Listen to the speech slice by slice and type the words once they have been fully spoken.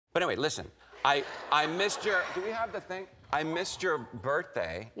But anyway, listen. I missed your... Do we have the thing? I missed your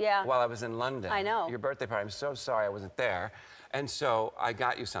birthday while I was in London. I know. Your birthday party. I'm so sorry I wasn't there. And so I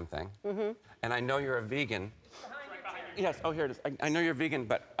got you something. Mm-hmm. And I know you're a vegan. Yes, oh, here it is. I know you're vegan,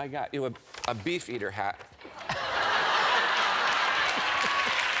 but I got you a beef eater hat.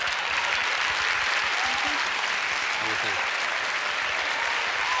 What do you think?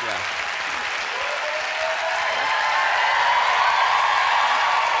 Yeah.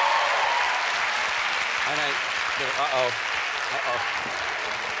 And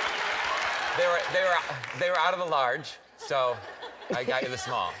they were out of the large, so I got you the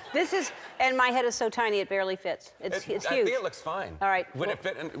small. This is, and my head is so tiny it barely fits. It's huge. I think it looks fine. All right. Would it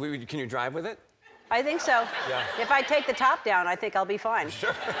fit? Can you drive with it? I think so. Yeah. If I take the top down, I think I'll be fine.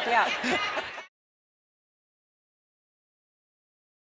 Sure. Yeah.